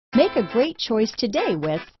Make a great choice today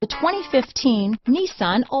with the 2015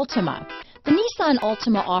 Nissan Altima. The Nissan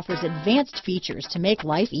Altima offers advanced features to make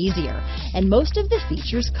life easier, and most of the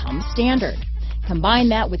features come standard. Combine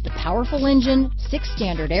that with the powerful engine, 6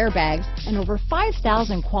 standard airbags, and over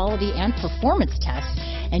 5,000 quality and performance tests,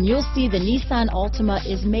 and you'll see the Nissan Altima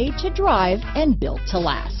is made to drive and built to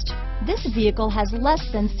last. This vehicle has less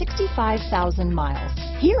than 65,000 miles.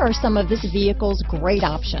 Here are some of this vehicle's great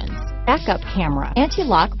options: backup camera,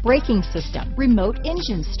 anti-lock braking system, remote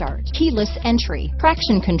engine start, keyless entry,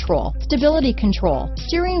 traction control, stability control,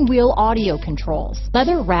 steering wheel audio controls,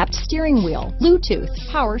 leather-wrapped steering wheel, Bluetooth,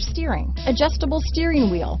 power steering, adjustable steering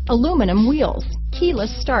wheel, aluminum wheels,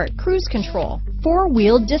 keyless start, cruise control,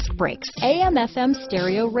 4-wheel disc brakes, AM/FM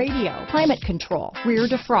stereo radio, climate control, rear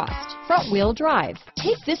defrost, front-wheel drive.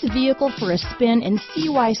 Take this vehicle for a spin and see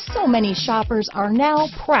why so many shoppers are now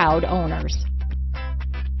proud owners.